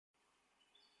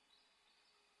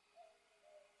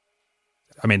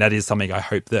I mean, that is something I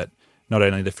hope that not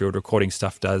only the field recording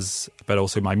stuff does, but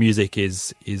also my music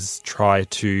is try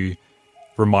to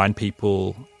remind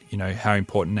people, you know, how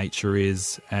important nature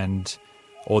is and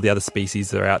all the other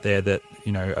species that are out there that,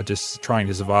 you know, are just trying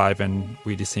to survive, and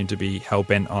we just seem to be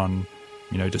hell-bent on,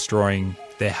 you know, destroying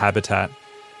their habitat.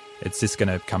 It's just going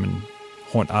to come and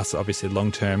haunt us, obviously,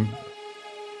 long term.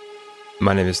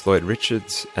 My name is Lloyd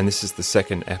Richards, and this is the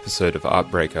second episode of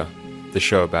Artbreaker, the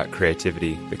show about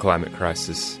creativity, the climate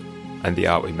crisis, and the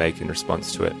art we make in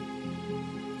response to it.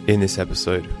 In this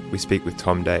episode, we speak with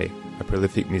Tom Day, a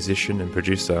prolific musician and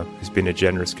producer who's been a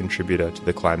generous contributor to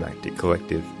the Climactic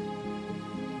Collective.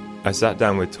 I sat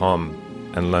down with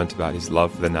Tom and learnt about his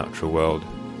love for the natural world,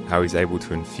 how he's able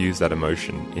to infuse that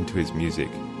emotion into his music,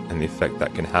 and the effect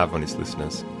that can have on his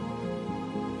listeners.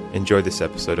 Enjoy this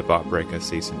episode of Artbreaker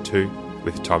Season 2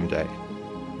 with Tom Day.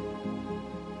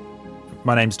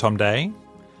 My name's Tom Day.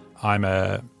 I'm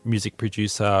a music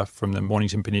producer from the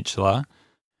Mornington Peninsula.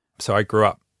 So I grew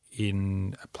up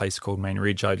in a place called Main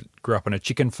Ridge. I grew up on a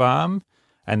chicken farm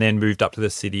and then moved up to the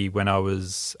city when I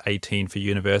was 18 for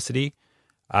university.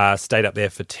 Stayed up there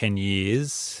for 10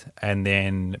 years and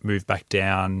then moved back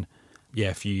down,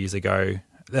 a few years ago.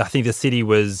 I think the city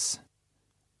was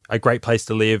a great place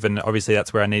to live, and obviously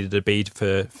that's where I needed to be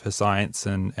for science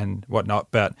and whatnot.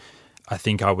 But I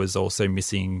think I was also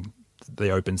missing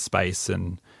the open space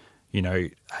and, you know,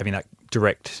 having that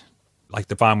direct, like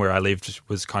the farm where I lived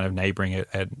was kind of neighbouring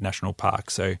a national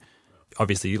park. So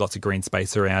obviously lots of green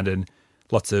space around and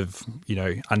lots of, you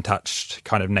know, untouched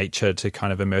kind of nature to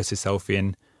kind of immerse yourself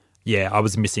in. Yeah, I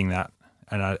was missing that.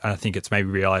 And I think it's made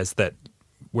me realise that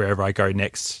wherever I go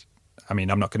next, I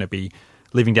mean, I'm not going to be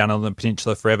living down on the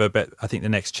peninsula forever, but I think the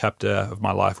next chapter of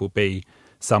my life will be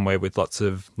somewhere with lots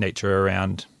of nature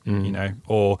around, you know,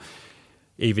 or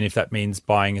even if that means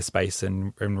buying a space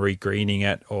and re-greening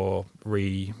it or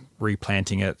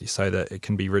replanting it so that it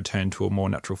can be returned to a more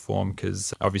natural form,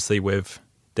 because obviously we've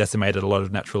decimated a lot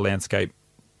of natural landscape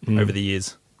over the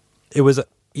years. It was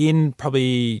in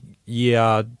probably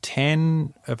year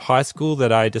 10 of high school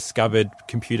that I discovered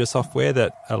computer software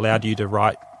that allowed you to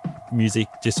write music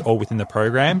just all within the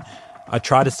program. I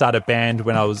tried to start a band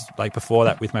when I was like before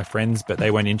that with my friends, but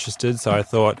they weren't interested. So I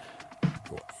thought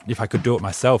if I could do it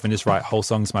myself and just write whole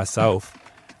songs myself,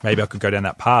 maybe I could go down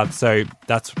that path. So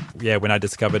that's, when I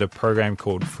discovered a program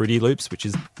called Fruity Loops, which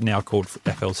is now called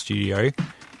FL Studio.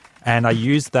 And I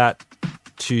used that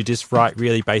to just write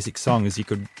really basic songs. You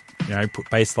could, you know, put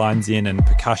bass lines in and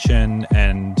percussion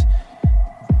and,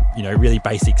 you know, really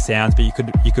basic sounds, but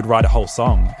you could write a whole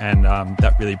song, and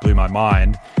that really blew my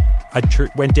mind. I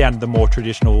went down the more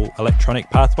traditional electronic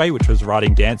pathway, which was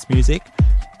writing dance music,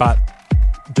 but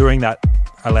doing that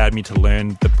allowed me to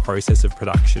learn the process of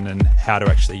production and how to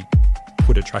actually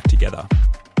put a track together.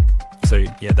 So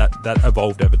yeah, that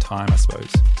evolved over time, I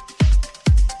suppose.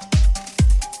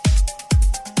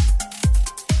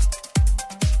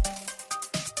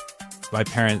 My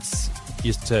parents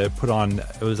used to put on,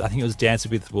 I think it was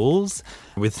Dances with Wolves,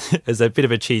 as a bit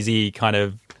of a cheesy kind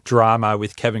of drama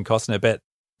with Kevin Costner, but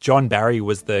John Barry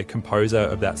was the composer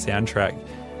of that soundtrack.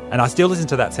 And I still listen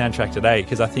to that soundtrack today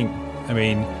because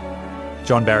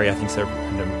John Barry, I think,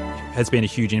 has been a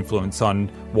huge influence on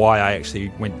why I actually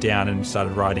went down and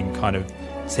started writing kind of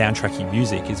soundtracky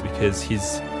music, is because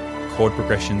his chord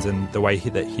progressions and the way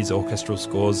that his orchestral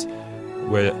scores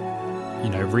were, you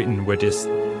know, written were just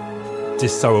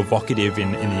so evocative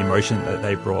in the emotion that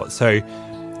they brought. So,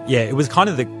 yeah, it was kind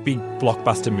of the big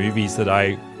blockbuster movies that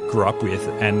I grew up with,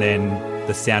 and then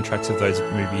the soundtracks of those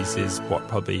movies is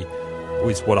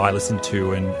what I listened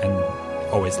to and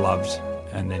always loved,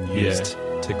 and then used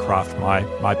to craft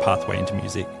my pathway into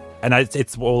music. And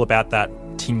it's all about that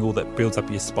tingle that builds up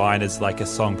your spine as like a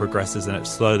song progresses and it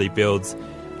slowly builds.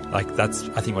 Like that's,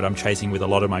 I think, what I'm chasing with a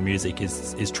lot of my music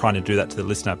is trying to do that to the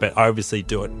listener. But I obviously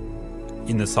do it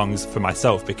in the songs for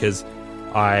myself because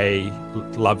I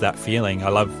love that feeling. I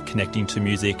love connecting to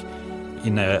music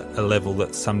in a level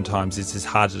that sometimes is just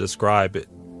hard to describe. But,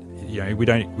 you know,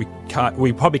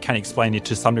 we probably can't explain it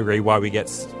to some degree why we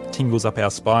get tingles up our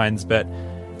spines, but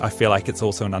I feel like it's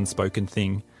also an unspoken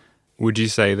thing. Would you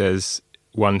say there's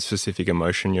one specific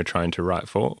emotion you're trying to write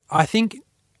for?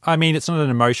 It's not an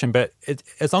emotion, but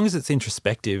as long as it's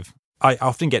introspective, I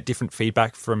often get different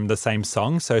feedback from the same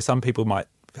song. So some people might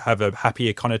have a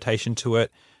happier connotation to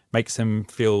it, makes them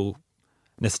feel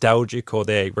nostalgic, or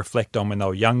they reflect on when they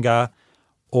were younger,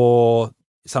 or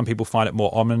some people find it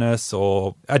more ominous,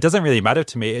 or it doesn't really matter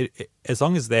to me. As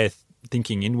long as they're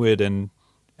thinking inward and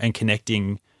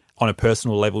connecting on a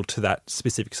personal level to that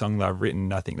specific song that I've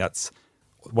written, I think that's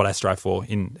what I strive for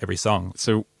in every song.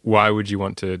 So why would you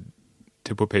want to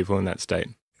to put people in that state?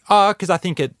 Because I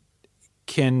think it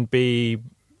can be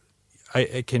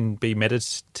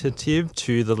meditative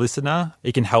to the listener.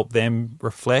 It can help them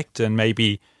reflect, and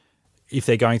maybe if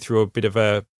they're going through a bit of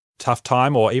a tough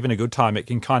time or even a good time, it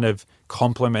can kind of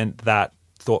complement that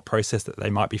thought process that they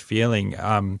might be feeling.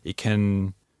 It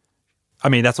can, I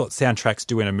mean, that's what soundtracks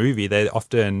do in a movie. They're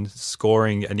often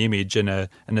scoring an image and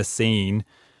a scene,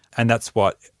 and that's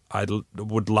what I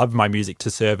would love my music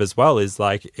to serve as well, is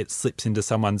like it slips into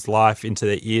someone's life, into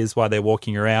their ears while they're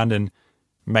walking around, and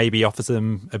maybe offers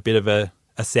them a bit of a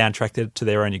soundtrack to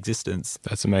their own existence.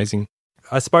 That's amazing.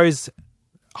 I suppose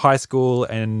high school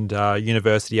and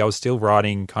university, I was still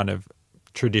writing kind of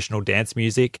traditional dance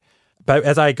music. But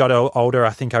as I got older, I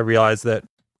think I realized that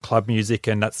club music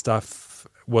and that stuff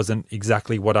wasn't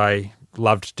exactly what I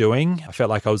loved doing. I felt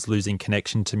like I was losing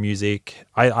connection to music.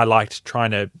 I liked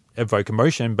trying to evoke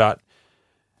emotion, but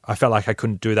I felt like I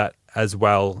couldn't do that as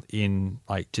well in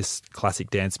like just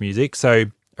classic dance music. So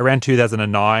around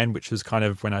 2009, which was kind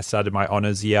of when I started my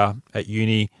honours year at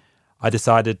uni, I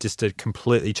decided just to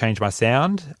completely change my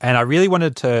sound. And I really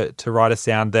wanted to write a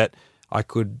sound that I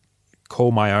could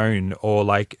call my own, or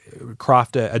like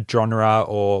craft a genre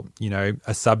or, you know,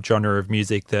 a subgenre of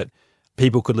music that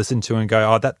people could listen to and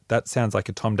go, oh, that sounds like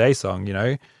a Tom Day song, you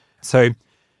know? So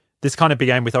this kind of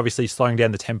began with obviously slowing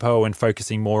down the tempo and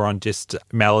focusing more on just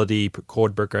melody,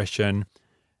 chord progression,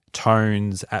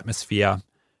 tones, atmosphere.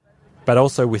 But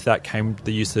also with that came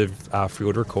the use of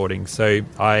field recording. So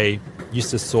I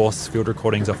used to source field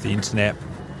recordings off the internet,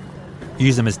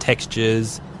 use them as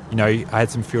textures. You know, I had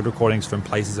some field recordings from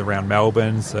places around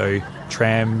Melbourne, so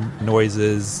tram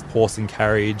noises, horse and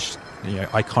carriage, you know,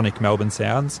 iconic Melbourne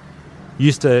sounds.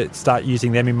 Used to start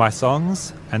using them in my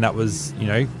songs, and that was, you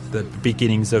know, the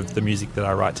beginnings of the music that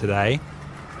I write today.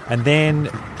 And then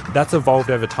that's evolved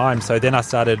over time. So then I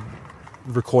started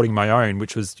recording my own,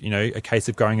 which was, you know, a case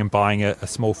of going and buying a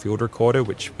small field recorder,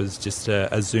 which was just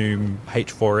a Zoom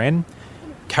H4n,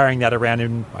 carrying that around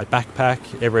in my backpack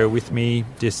everywhere with me,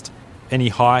 just any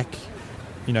hike.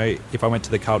 You know, if I went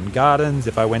to the Carlton Gardens,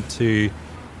 if I went into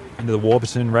the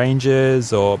Warburton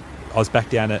Ranges, or I was back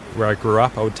down at where I grew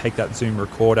up, I would take that Zoom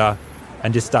recorder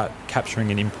and just start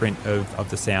capturing an imprint of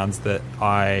the sounds that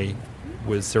I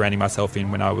was surrounding myself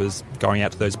in when I was going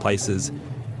out to those places.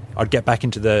 I'd get back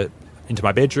into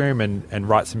my bedroom and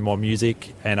write some more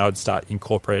music, and I'd start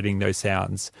incorporating those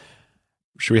sounds.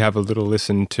 Should we have a little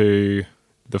listen to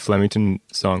the Flemington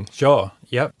song? Sure,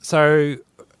 yep. So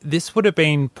this would have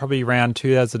been probably around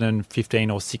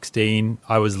 2015 or 16.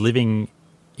 I was living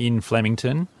in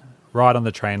Flemington, right on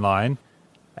the train line,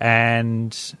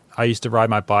 and I used to ride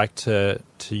my bike to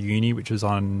uni, which was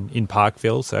in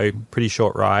Parkville, so pretty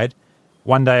short ride.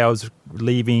 One day I was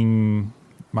leaving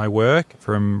my work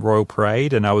from Royal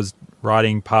Parade, and I was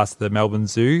riding past the Melbourne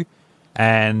Zoo,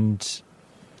 and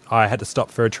I had to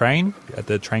stop for a train at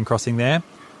the train crossing there,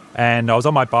 and I was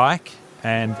on my bike,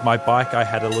 and my bike, I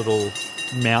had a little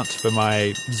mount for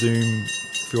my Zoom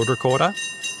field recorder.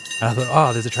 And I thought,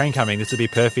 oh, there's a train coming. This would be a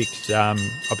perfect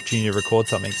opportunity to record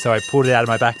something. So I pulled it out of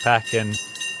my backpack and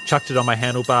chucked it on my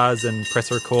handlebars and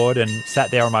press record, and sat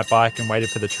there on my bike and waited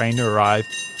for the train to arrive.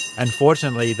 And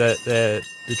fortunately, the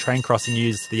train crossing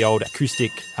used the old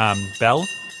acoustic bell,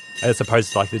 as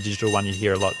opposed to like the digital one you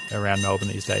hear a lot around Melbourne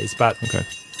these days. But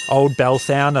old bell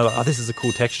sound, oh, this is a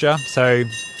cool texture. So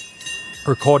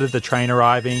recorded the train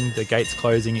arriving, the gates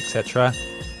closing, etc.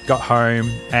 Got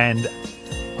home, and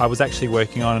I was actually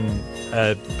working on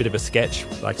a bit of a sketch,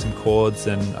 like some chords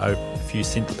and a few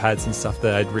synth pads and stuff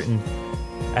that I'd written.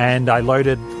 And I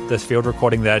loaded this field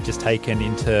recording that I'd just taken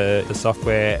into the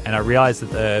software, and I realized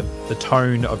that the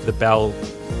tone of the bell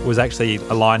was actually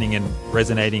aligning and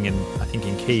resonating, and I think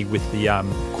in key with the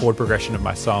chord progression of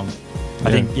my song. I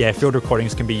think, field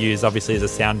recordings can be used obviously as a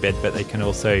sound bed, but they can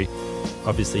also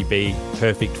obviously be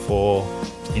perfect for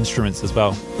instruments as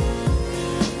well.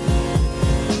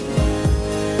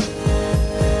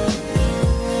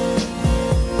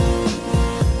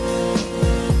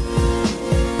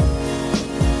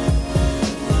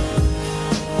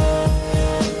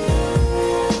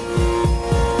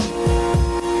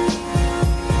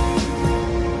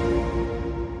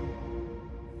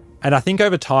 And I think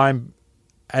over time,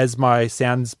 as my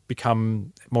sounds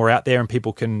become more out there and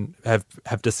people can have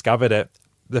discovered it,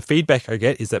 the feedback I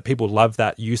get is that people love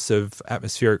that use of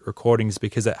atmospheric recordings,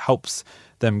 because it helps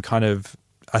them kind of,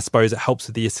 I suppose it helps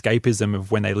with the escapism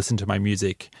of when they listen to my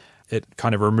music. It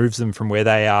kind of removes them from where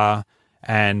they are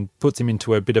and puts them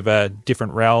into a bit of a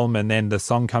different realm, and then the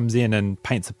song comes in and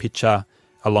paints a picture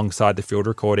alongside the field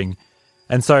recording.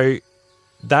 And so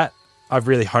that I've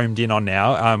really homed in on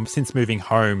now. Since moving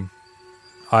home,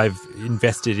 I've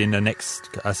invested in the next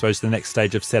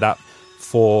stage of setup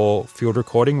for field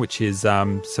recording, which is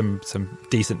some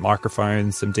decent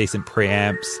microphones, some decent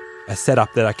preamps, a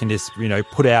setup that I can just,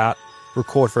 put out,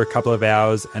 record for a couple of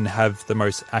hours and have the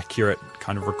most accurate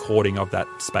kind of recording of that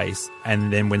space.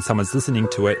 And then when someone's listening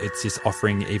to it, it's just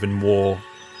offering even more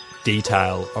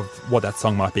detail of what that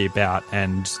song might be about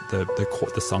and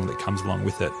the song that comes along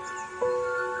with it.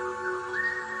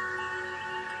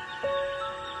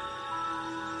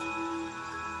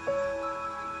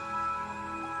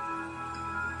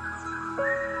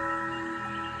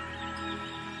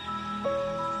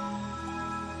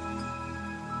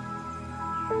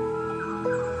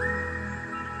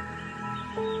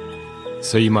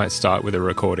 So you might start with a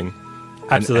recording,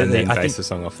 absolutely, and then base the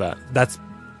song off that.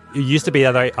 It used to be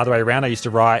the other way around. I used to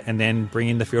write and then bring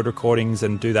in the field recordings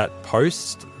and do that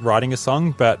post writing a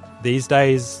song. But these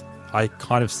days, I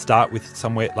kind of start with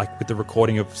somewhere, like with the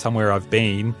recording of somewhere I've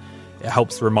been. It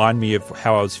helps remind me of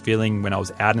how I was feeling when I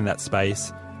was out in that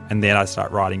space, and then I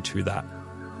start writing to that.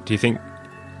 Do you think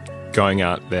going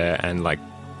out there and like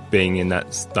being in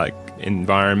that like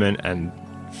environment and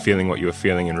feeling what you were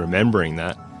feeling and remembering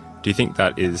that, do you think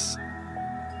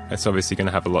it's obviously going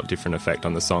to have a lot different effect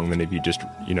on the song than if you just,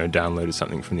 downloaded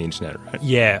something from the internet, right?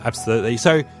 Yeah, absolutely.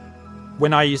 So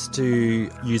when I used to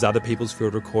use other people's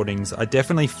field recordings, I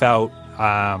definitely felt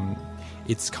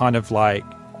it's kind of like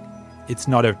it's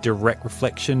not a direct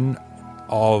reflection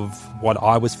of what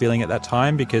I was feeling at that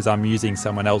time, because I'm using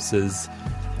someone else's,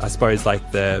 I suppose,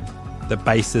 like the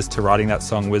basis to writing that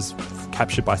song was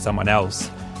captured by someone else.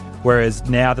 Whereas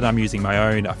now that I'm using my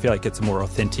own, I feel like it's a more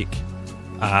authentic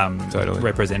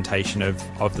representation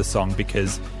of the song,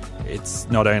 because it's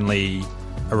not only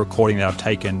a recording that I've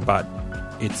taken, but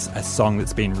it's a song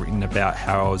that's been written about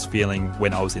how I was feeling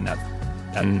when I was in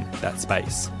that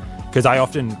space. Because I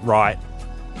often write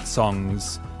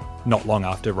songs not long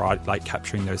after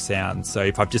capturing those sounds. So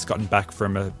if I've just gotten back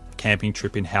from a camping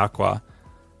trip in Haukwa,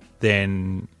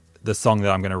 then the song that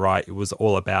I'm going to write, it was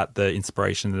all about the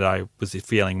inspiration that I was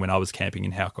feeling when I was camping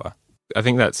in Haukwa. I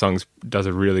think that song does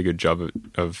a really good job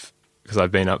of because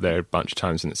I've been up there a bunch of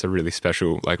times and it's a really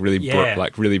special, really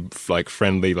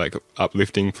friendly, like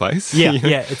uplifting place. Yeah,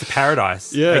 yeah, it's a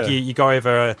paradise. Yeah. Like you go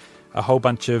over a whole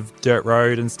bunch of dirt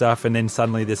road and stuff, and then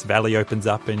suddenly this valley opens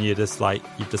up and you're just like,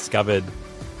 you've discovered,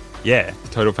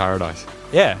 total paradise.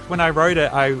 Yeah, when I wrote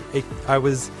it, I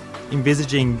was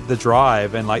envisaging the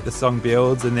drive and like the song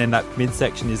builds, and then that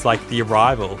midsection is like the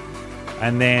arrival,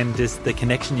 and then just the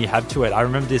connection you have to it. I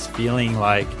remember just feeling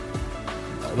like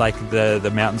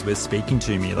the mountains were speaking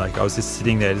to me. Like I was just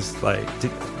sitting there just like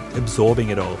absorbing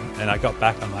it all, and I got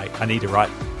back, I'm like, I need to write.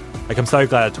 Like I'm so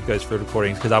glad I took those field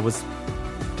recordings, because I was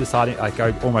deciding, like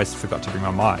I almost forgot to bring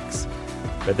my mics,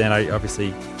 but then I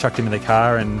obviously chucked them in the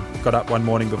car and got up one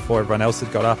morning before everyone else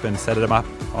had got up and set them up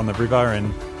on the river,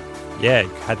 and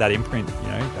had that imprint,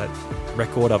 that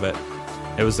record of it.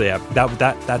 It was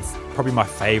that's probably my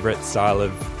favorite style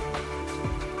of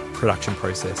production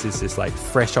process, is just like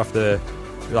fresh off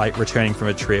returning from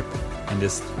a trip and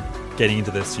just getting into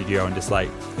the studio and just like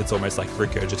it's almost like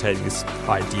regurgitating this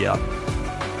idea.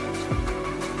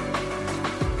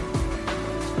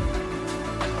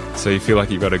 So you feel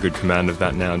like you've got a good command of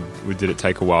that now. Did it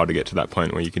take a while to get to that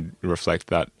point where you could reflect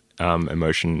that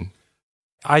emotion?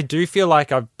 I do feel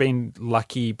like I've been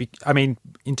lucky. I mean,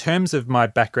 in terms of my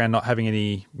background, not having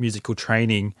any musical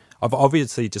training, I've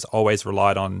obviously just always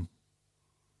relied on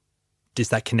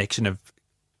just that connection of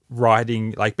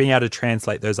writing, like being able to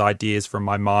translate those ideas from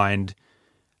my mind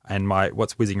and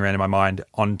what's whizzing around in my mind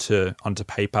onto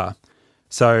paper.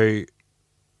 So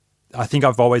I think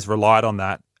I've always relied on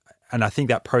that. And I think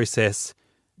that process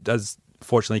does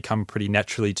fortunately come pretty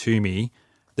naturally to me.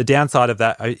 The downside of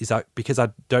that is that because I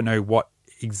don't know what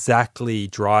exactly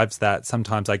drives that,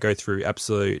 sometimes I go through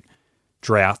absolute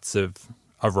droughts of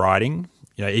writing.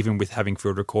 Even with having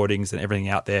field recordings and everything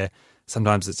out there,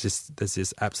 sometimes there's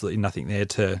just absolutely nothing there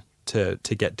to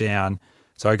get down.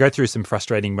 So I go through some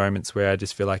frustrating moments where I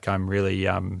just feel like I'm really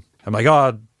I'm like,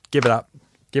 oh, give up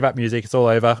music, it's all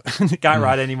over. Can't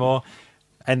write anymore.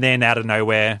 And then out of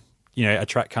nowhere, a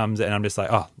track comes and I'm just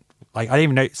like, oh, like I didn't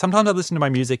even know. Sometimes I listen to my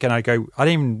music and I go, I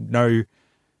didn't even know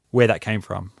where that came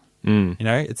from.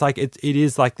 It's like it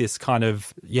is like this kind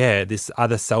of this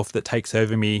other self that takes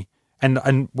over me.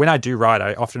 And when I do write,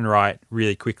 I often write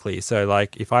really quickly. So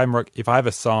like if I have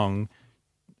a song,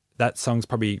 that song's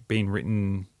probably been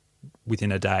written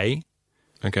within a day.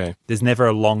 Okay. There's never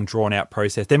a long drawn out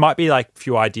process. There might be like a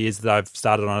few ideas that I've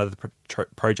started on other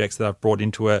projects that I've brought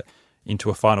into a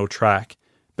final track,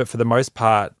 but for the most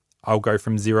part, I'll go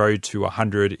from 0 to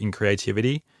 100 in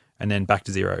creativity and then back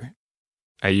to 0.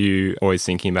 Are you always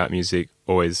thinking about music,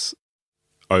 always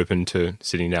open to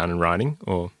sitting down and writing,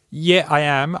 or? Yeah, I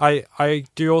am. I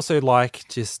do also like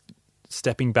just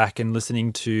stepping back and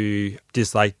listening to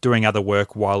just like doing other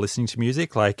work while listening to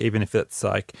music. Like even if it's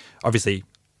like obviously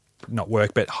not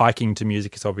work, but hiking to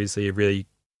music is obviously a really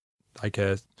like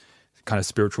a kind of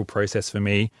spiritual process for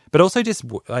me. But also just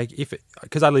like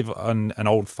because I live on an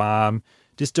old farm,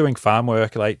 just doing farm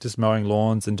work, like just mowing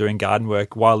lawns and doing garden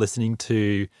work while listening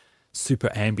to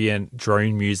super ambient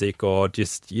drone music or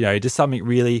just, you know, just something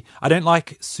really, I don't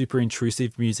like super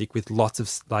intrusive music with lots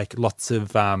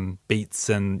of beats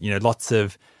and, you know, lots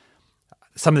of,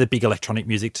 some of the big electronic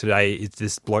music today is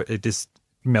just, it just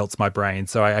melts my brain.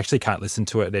 So I actually can't listen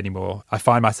to it anymore. I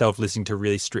find myself listening to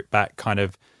really stripped back kind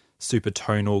of super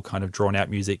tonal kind of drawn out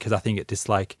music because I think it just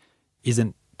like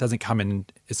doesn't come in,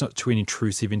 it's not too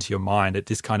intrusive into your mind. It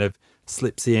just kind of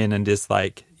slips in and just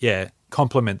like, yeah,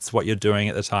 complements what you're doing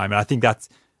at the time. And I think that's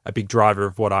a big driver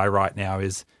of what I write now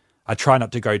is I try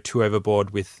not to go too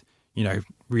overboard with, you know,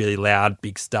 really loud,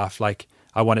 big stuff. Like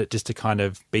I want it just to kind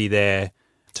of be there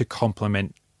to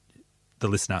complement the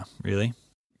listener, really.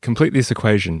 Complete this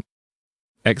equation.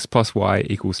 X plus Y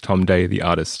equals Tom Day, the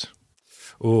artist.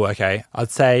 Oh, okay. I'd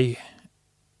say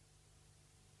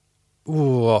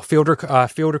field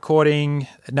recording.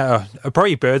 No,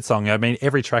 probably birdsong. I mean,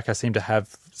 every track I seem to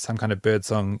have some kind of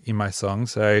birdsong in my song.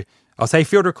 So I'll say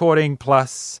field recording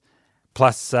plus.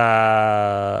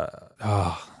 I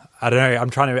don't know. I'm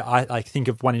trying to think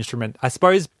of one instrument. I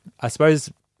suppose.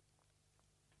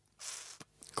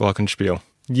 Glockenspiel.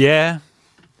 Yeah,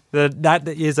 that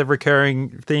is a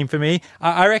recurring theme for me.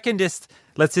 I reckon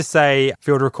let's just say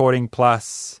field recording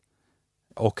plus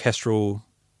orchestral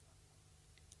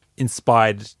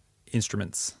inspired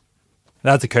instruments.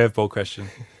 That's a curveball question.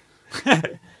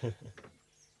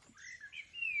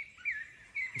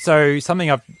 So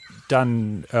something I've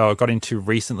got into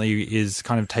recently is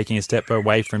kind of taking a step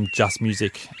away from just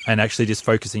music and actually just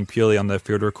focusing purely on the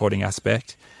field recording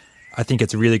aspect. I think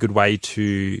it's a really good way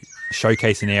to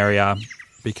showcase an area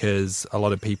because a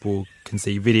lot of people can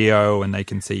see video and they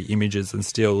can see images and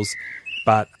stills,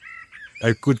 but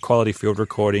a good quality field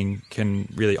recording can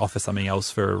really offer something else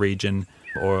for a region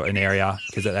or an area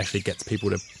because it actually gets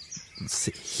people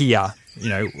to hear, you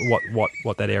know,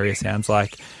 what that area sounds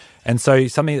like. And so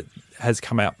something that has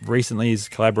come out recently is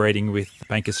collaborating with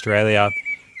Bank Australia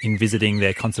in visiting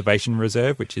their conservation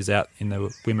reserve, which is out in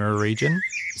the Wimmera region.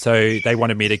 So they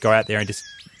wanted me to go out there and just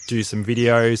do some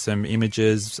videos, some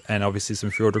images, and obviously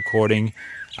some field recording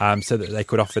so that they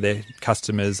could offer their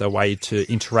customers a way to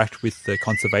interact with the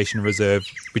conservation reserve,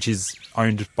 which is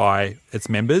owned by its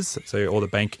members. So all the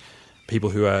bank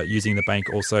people who are using the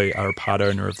bank also are a part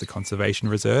owner of the conservation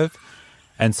reserve.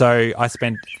 And so I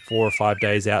spent 4 or 5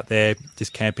 days out there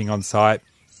just camping on site,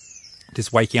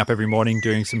 just waking up every morning,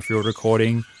 doing some field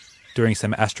recording, doing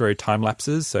some astro time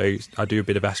lapses. So I do a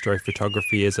bit of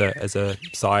astrophotography as a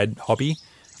side hobby.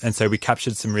 And so we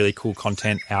captured some really cool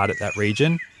content out at that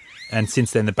region. And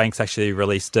since then, the bank's actually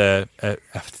released a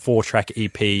 4-track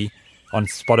EP on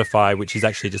Spotify, which is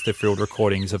actually just the field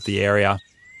recordings of the area.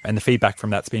 And the feedback from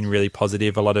that's been really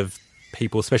positive. A lot of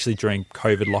people, especially during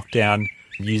COVID lockdown,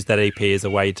 use that EP as a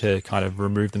way to kind of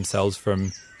remove themselves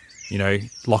from, you know,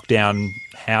 lockdown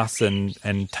house and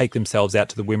take themselves out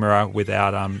to the Wimmera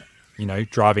without, you know,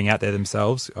 driving out there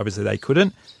themselves. Obviously, they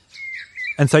couldn't.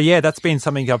 And so, yeah, that's been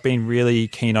something I've been really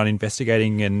keen on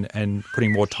investigating and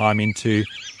putting more time into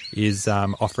is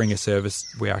offering a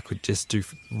service where I could just do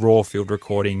raw field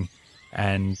recording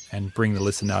and bring the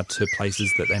listener to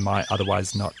places that they might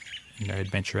otherwise not, you know,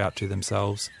 adventure out to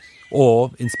themselves,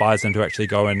 or inspires them to actually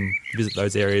go and visit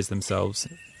those areas themselves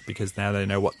because now they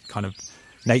know what kind of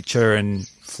nature and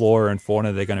flora and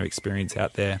fauna they're going to experience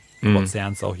out there and what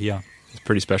sounds they'll hear. It's a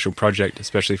pretty special project,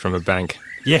 especially from a bank.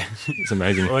 Yeah. It's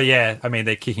amazing. Well, yeah. I mean,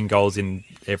 they're kicking goals in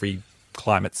every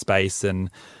climate space and,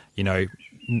 you know,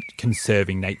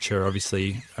 conserving nature,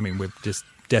 obviously. I mean, we've just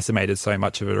decimated so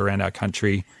much of it around our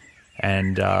country.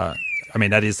 And, I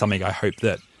mean, that is something I hope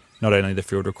that not only the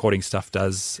field recording stuff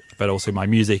does, but also my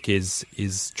music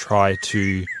is try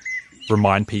to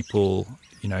remind people,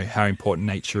 you know, how important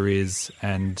nature is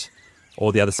and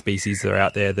all the other species that are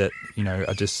out there that, you know,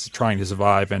 are just trying to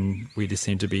survive, and we just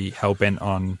seem to be hell-bent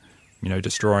on, you know,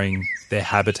 destroying their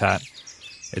habitat.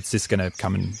 It's just going to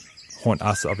come and haunt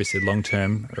us, obviously,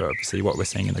 long-term, obviously what we're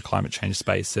seeing in the climate change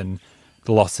space and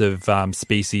the loss of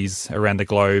species around the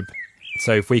globe.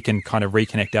 So if we can kind of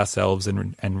reconnect ourselves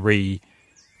and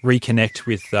reconnect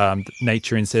with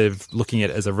nature instead of looking at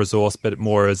it as a resource, but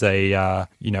more as a,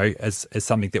 you know, as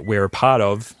something that we're a part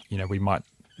of, you know, we might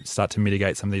start to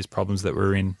mitigate some of these problems that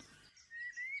we're in.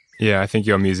 Yeah, I think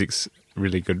your music's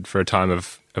really good for a time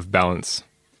of balance.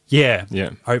 Yeah.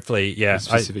 Yeah. Hopefully, yeah.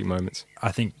 Specific moments.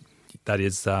 I think that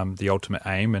is the ultimate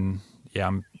aim, and yeah,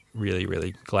 I'm really,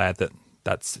 really glad that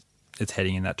it's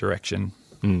heading in that direction,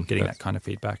 getting that kind of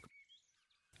feedback.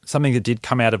 Something that did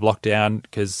come out of lockdown,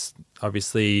 because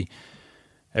obviously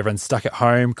everyone's stuck at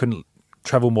home, couldn't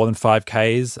travel more than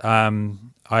 5Ks.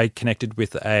 I connected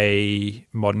with a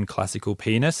modern classical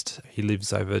pianist. He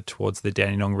lives over towards the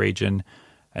Dandenong region,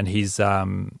 and he's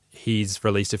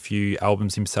released a few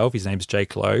albums himself. His name's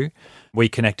Jake Lowe. We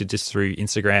connected just through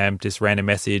Instagram, just ran a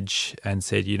message and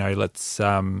said, let's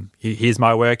here's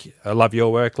my work. I love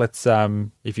your work. Let's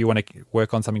if you want to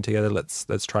work on something together,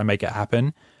 let's try and make it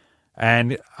happen.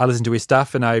 And I listened to his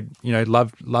stuff, and I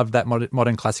loved that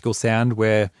modern classical sound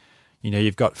where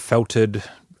you've got felted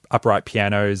upright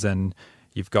pianos, and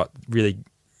you've got really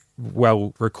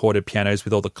well recorded pianos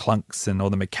with all the clunks and all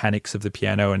the mechanics of the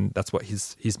piano, and that's what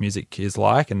his music is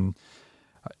like. And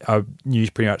I knew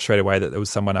pretty much straight away that there was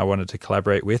someone I wanted to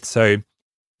collaborate with. So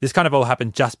this kind of all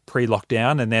happened just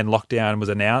pre-lockdown, and then lockdown was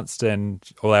announced, and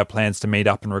all our plans to meet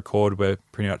up and record were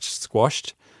pretty much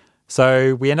squashed.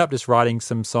 So we ended up just writing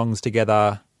some songs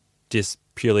together just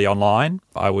purely online.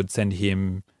 I would send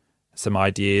him some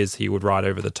ideas, he would write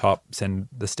over the top, send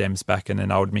the stems back, and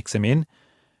then I would mix them in.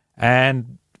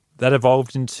 And that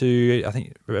evolved into, I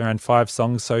think, around 5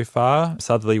 songs so far.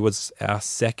 Southerly was our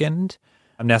second.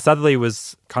 Now, Southerly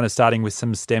was kind of starting with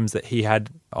some stems that he had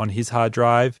on his hard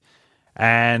drive,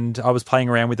 and I was playing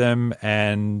around with them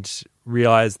and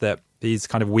realised that these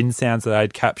kind of wind sounds that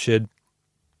I'd captured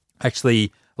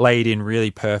actually laid in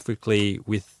really perfectly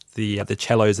with the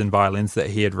cellos and violins that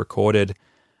he had recorded.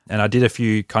 And I did a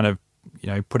few kind of,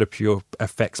 put a few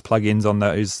effects plugins on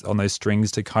those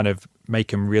strings to kind of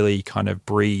make them really kind of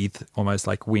breathe, almost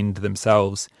like wind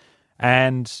themselves.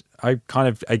 And I kind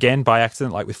of, again, by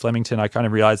accident, like with Flemington, I kind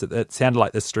of realized that it sounded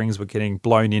like the strings were getting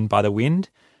blown in by the wind.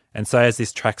 And so as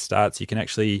this track starts, you can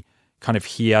actually kind of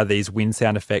hear these wind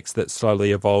sound effects that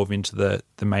slowly evolve into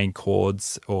the main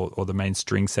chords or the main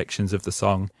string sections of the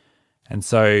song. And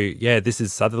so, yeah, this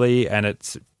is Southerly, and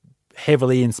it's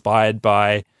heavily inspired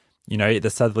by, the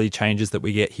southerly changes that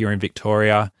we get here in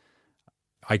Victoria.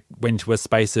 I went to a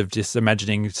space of just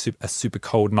imagining a super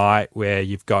cold night where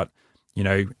you've got,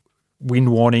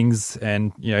 wind warnings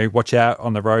and, watch out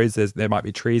on the roads. There might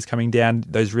be trees coming down,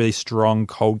 those really strong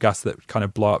cold gusts that kind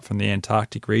of blow up from the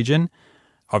Antarctic region.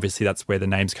 Obviously, that's where the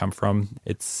names come from.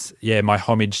 It's, my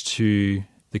homage to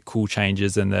the cool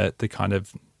changes and the kind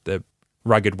of the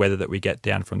rugged weather that we get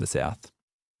down from the south.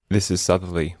 This is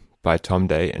Southerly by Tom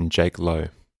Day and Jake Lowe.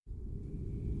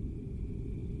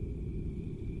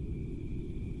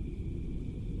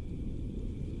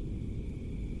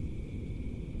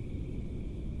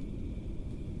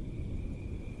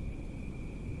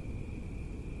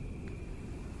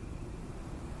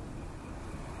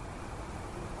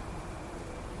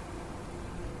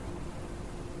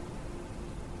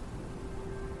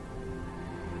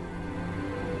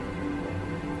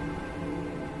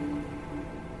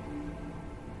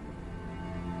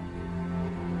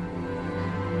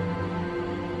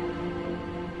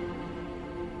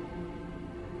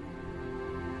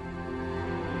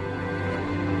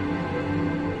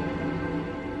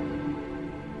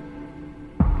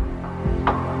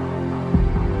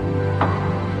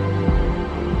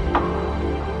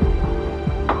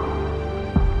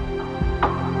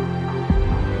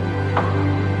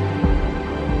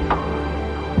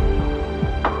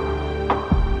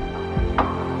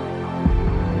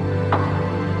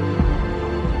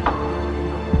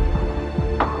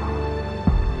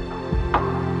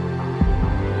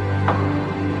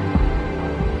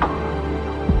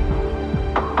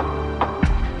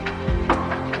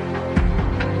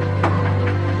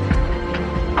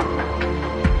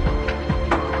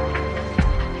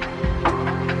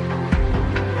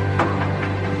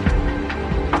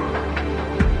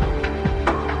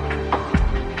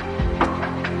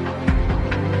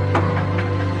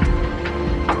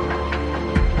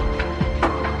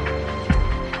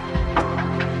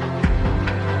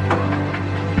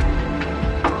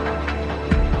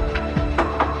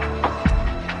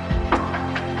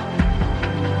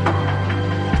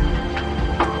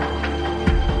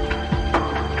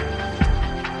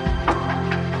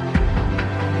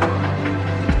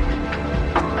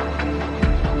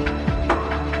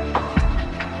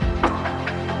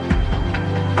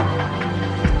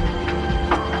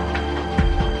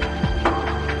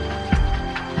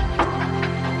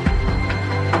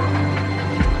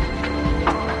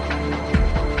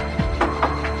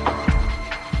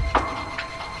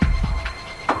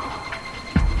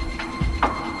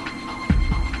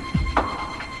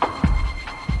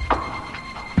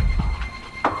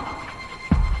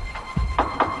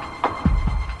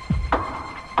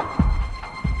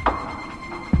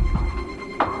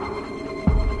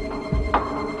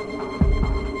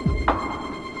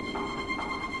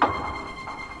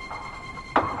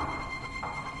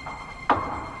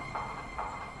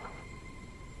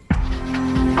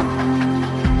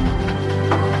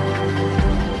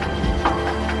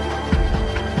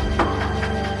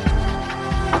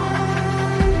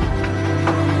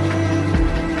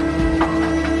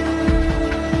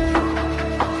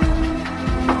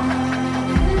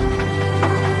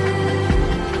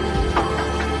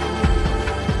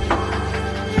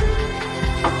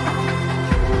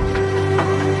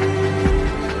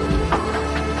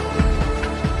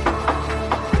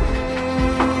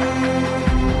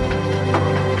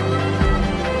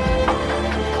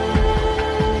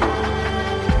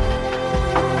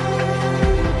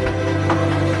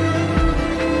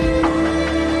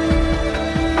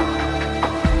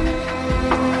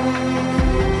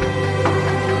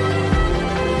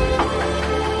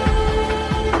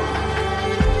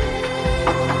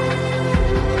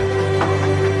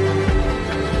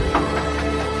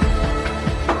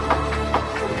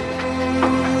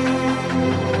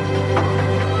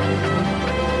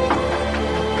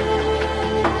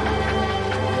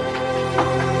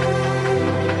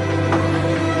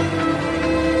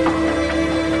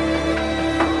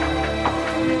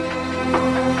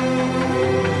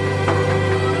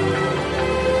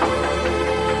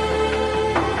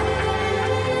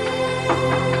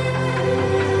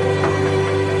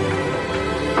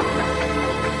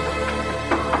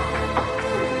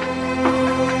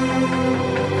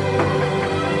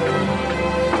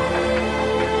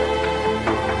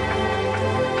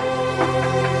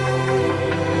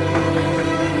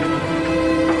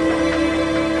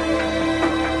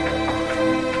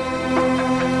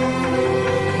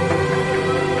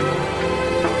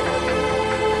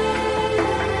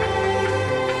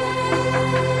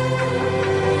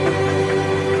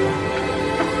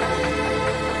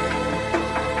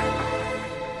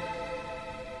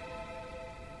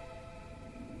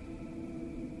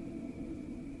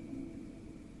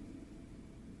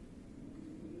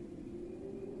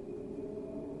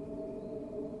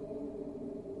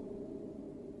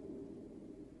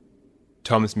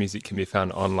 Tom's music can be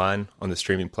found online on the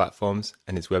streaming platforms,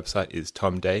 and his website is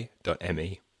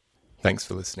tomday.me. Thanks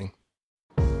for listening.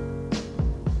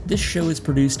 This show is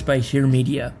produced by Hear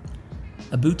Media,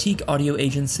 a boutique audio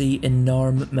agency in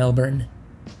Narm, Melbourne.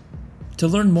 To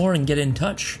learn more and get in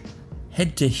touch,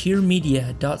 head to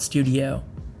hearmedia.studio.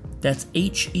 That's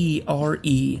HERE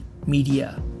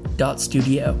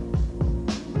media.studio.